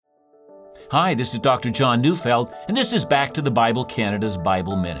Hi, this is Dr. John Neufeld, and this is Back to the Bible Canada's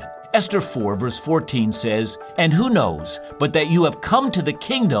Bible Minute. Esther 4, verse 14 says, "And who knows but that you have come to the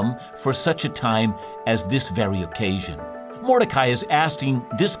kingdom for such a time as this very occasion." Mordecai is asking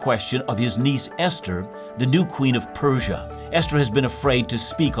this question of his niece Esther, the new queen of Persia. Esther has been afraid to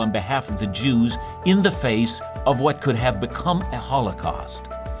speak on behalf of the Jews in the face of what could have become a Holocaust.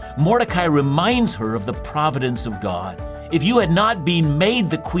 Mordecai reminds her of the providence of God. If you had not been made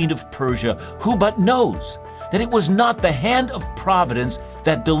the queen of Persia, who but knows that it was not the hand of providence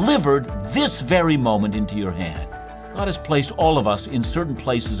that delivered this very moment into your hand? God has placed all of us in certain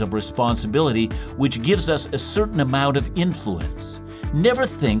places of responsibility, which gives us a certain amount of influence. Never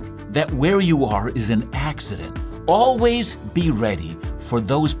think that where you are is an accident. Always be ready for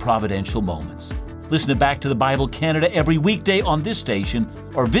those providential moments. Listen to Back to the Bible Canada every weekday on this station,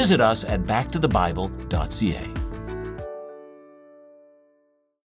 or visit us at backtothebible.ca.